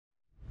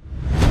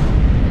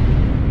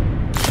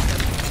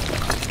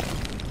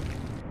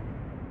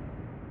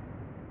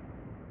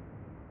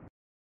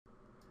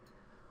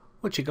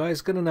What you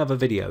guys, got another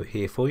video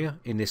here for you.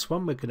 In this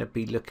one we're going to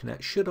be looking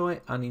at should I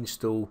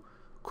uninstall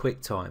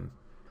QuickTime.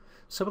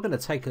 So we're going to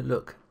take a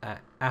look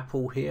at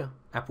Apple here,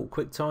 Apple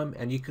QuickTime,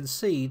 and you can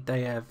see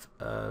they have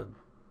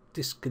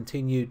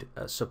discontinued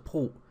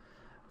support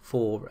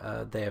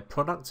for their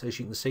products. As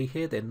you can see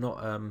here, they're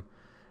not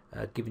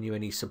giving you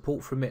any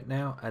support from it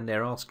now, and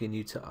they're asking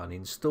you to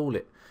uninstall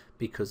it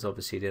because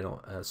obviously they're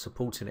not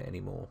supporting it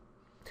anymore.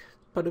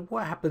 But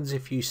what happens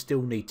if you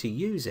still need to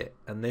use it?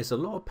 And there's a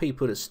lot of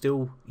people that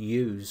still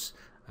use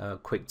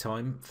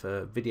QuickTime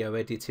for video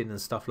editing and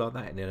stuff like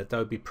that in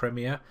Adobe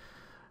Premiere,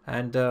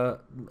 and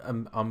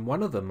I'm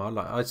one of them.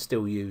 I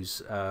still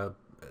use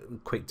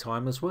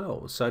QuickTime as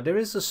well. So there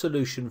is a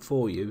solution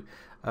for you,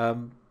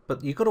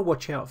 but you've got to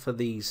watch out for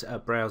these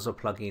browser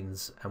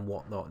plugins and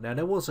whatnot. Now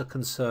there was a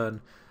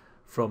concern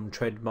from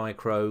Trend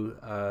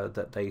Micro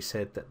that they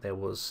said that there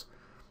was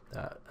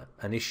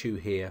an issue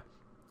here,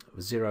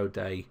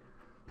 0-day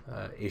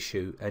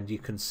issue, and you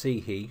can see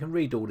here, you can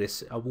read all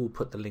this. I will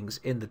put the links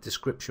in the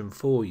description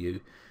for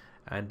you.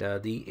 And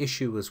the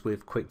issue was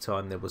with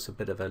QuickTime, there was a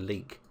bit of a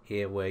leak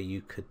here where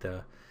you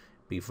could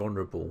be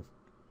vulnerable.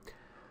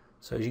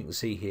 So as you can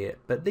see here,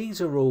 but these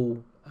are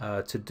all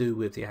to do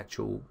with the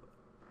actual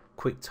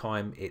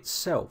QuickTime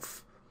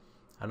itself,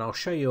 and I'll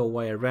show you a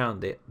way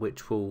around it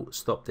which will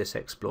stop this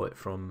exploit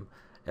from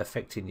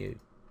affecting you.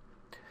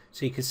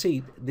 So you can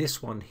see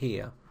this one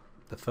here,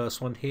 the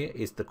first one here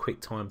is the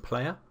QuickTime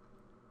player,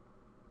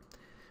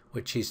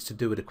 which is to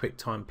do with a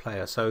QuickTime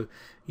player. So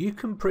you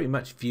can pretty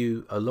much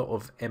view a lot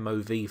of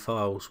MOV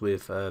files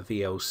with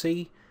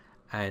VLC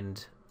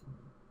and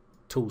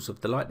tools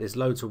of the like. There's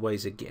loads of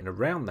ways of getting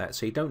around that,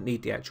 so you don't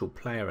need the actual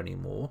player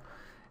anymore.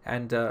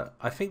 And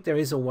I think there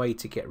is a way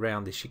to get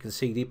around this. You can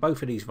see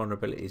both of these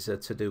vulnerabilities are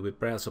to do with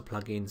browser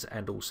plugins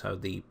and also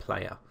the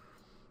player.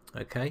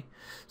 Okay,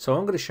 so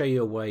I'm going to show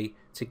you a way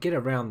to get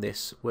around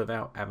this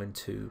without having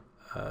to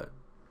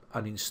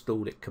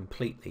uninstall it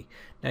completely.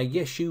 Now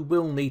yes, you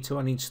will need to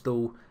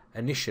uninstall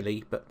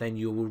initially, but then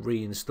you will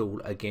reinstall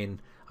again,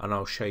 and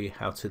I'll show you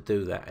how to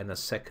do that in a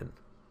second.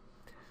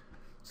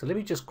 So let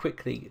me just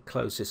quickly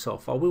close this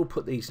off. I will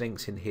put these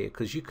links in here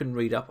because you can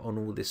read up on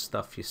all this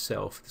stuff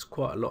yourself. There's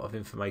quite a lot of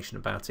information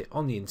about it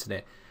on the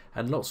internet,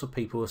 and lots of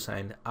people are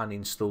saying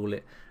uninstall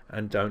it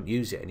and don't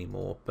use it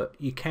anymore, but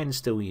you can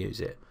still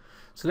use it.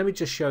 So let me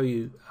just show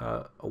you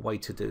a way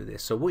to do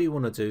this. So what you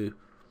want to do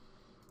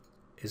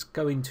is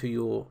go into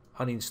your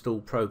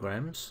uninstall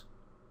programs,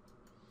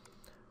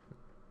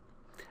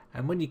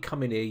 and when you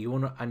come in here you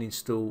want to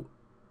uninstall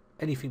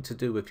anything to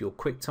do with your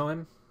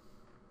QuickTime.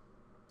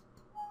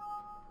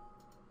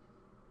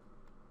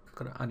 I'm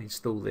going to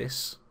uninstall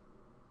this.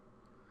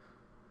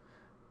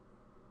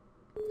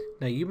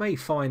 Now you may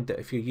find that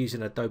if you're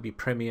using Adobe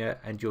Premiere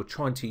and you're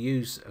trying to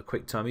use a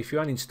QuickTime, if you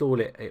uninstall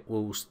it, it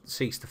will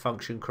cease to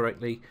function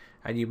correctly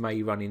and you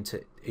may run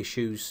into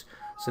issues.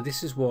 So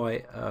this is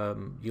why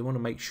you want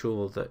to make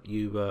sure that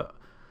you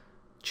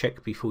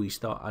check before you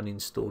start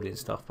uninstalling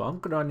stuff. But I'm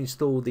going to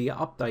uninstall the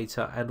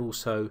updater and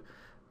also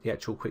the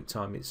actual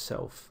QuickTime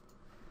itself.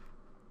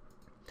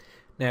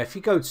 Now if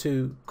you go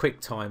to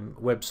QuickTime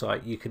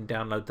website, you can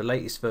download the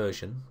latest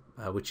version,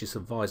 which is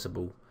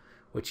advisable,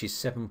 which is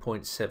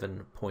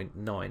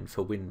 7.7.9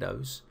 for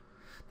Windows.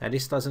 Now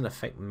this doesn't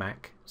affect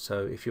Mac,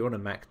 so if you're on a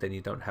Mac then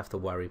you don't have to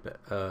worry,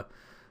 but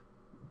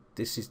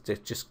this is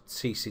just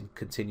ceasing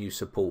continue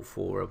support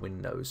for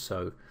Windows.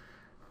 So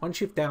once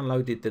you've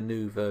downloaded the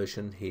new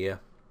version here,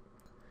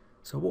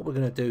 so what we're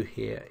going to do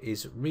here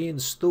is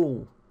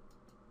reinstall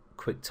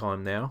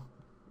QuickTime now,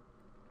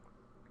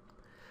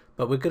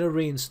 but we're going to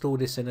reinstall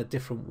this in a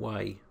different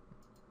way.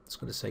 It's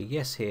going to say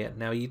yes here.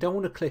 Now you don't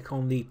want to click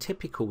on the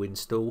typical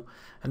install,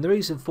 and the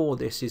reason for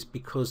this is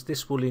because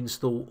this will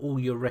install all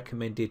your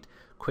recommended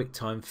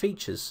QuickTime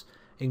features,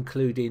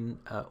 including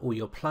all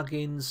your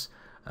plugins,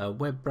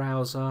 web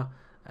browser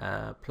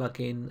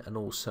plugin, and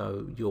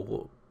also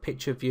your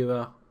picture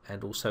viewer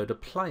and also the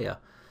player.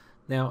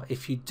 Now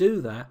if you do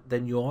that,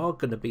 then you are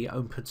going to be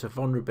open to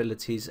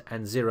vulnerabilities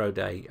and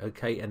 0-day,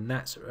 okay, and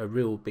that's a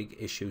real big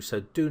issue. So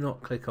do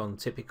not click on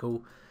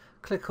typical,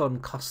 click on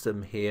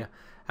custom here,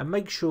 and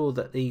make sure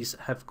that these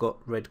have got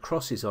red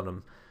crosses on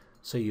them.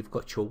 So you've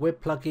got your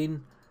web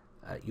plugin,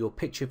 your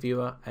picture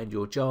viewer, and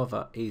your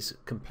Java is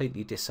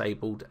completely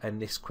disabled,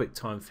 and this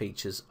QuickTime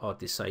features are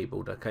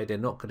disabled, okay, they're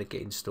not going to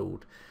get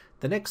installed.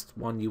 The next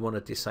one you want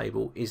to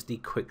disable is the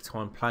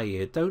QuickTime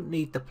player. Don't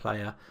need the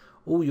player.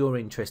 All you're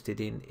interested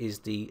in is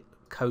the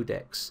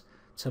codecs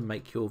to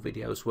make your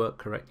videos work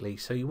correctly.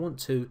 So you want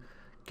to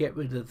get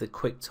rid of the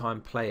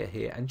QuickTime player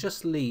here and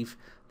just leave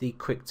the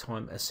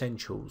QuickTime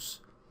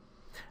Essentials,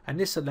 and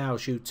this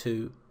allows you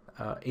to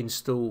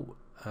install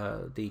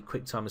the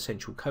QuickTime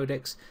Essential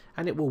codecs,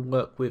 and it will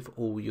work with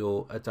all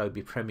your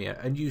Adobe Premiere,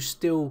 and you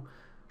still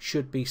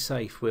should be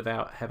safe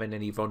without having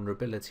any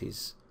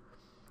vulnerabilities.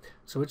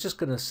 So we're just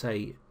going to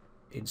say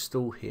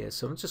install here.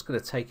 So I'm just going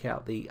to take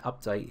out the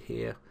update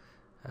here.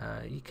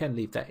 You can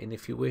leave that in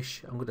if you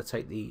wish. I'm going to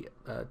take the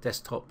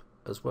desktop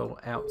as well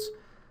out,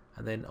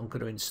 and then I'm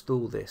going to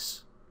install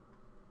this.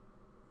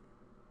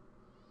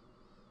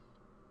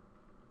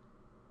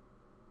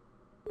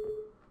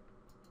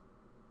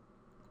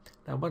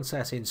 Now once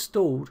that's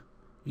installed,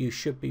 you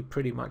should be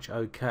pretty much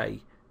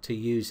okay to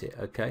use it,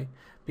 okay,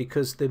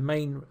 because the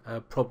main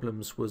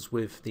problems was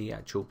with the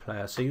actual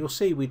player. So you'll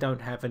see we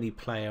don't have any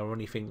player or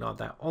anything like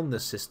that on the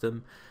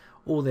system.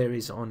 All there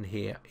is on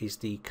here is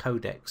the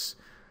codecs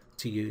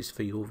to use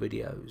for your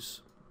videos.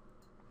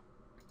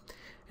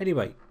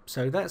 Anyway,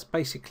 so that's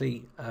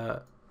basically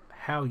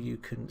how you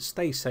can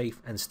stay safe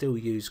and still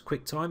use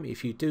QuickTime.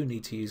 If you do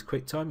need to use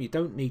QuickTime, you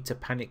don't need to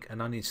panic and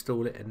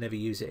uninstall it and never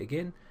use it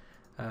again.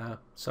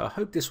 So I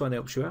hope this one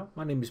helps you out.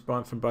 My name is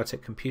Brian from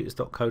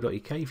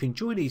briteccomputers.co.uk. If you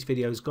enjoy these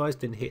videos, guys,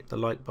 then hit the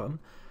like button.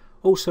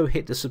 Also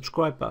hit the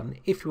subscribe button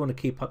if you want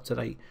to keep up to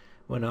date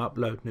when I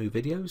upload new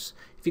videos.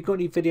 If you've got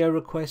any video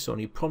requests or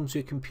any problems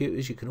with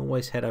computers, you can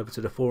always head over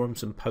to the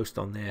forums and post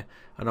on there,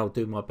 and I'll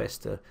do my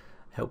best to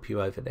help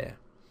you over there.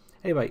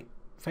 Anyway,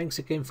 thanks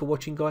again for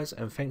watching, guys,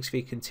 and thanks for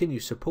your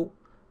continued support.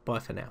 Bye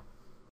for now.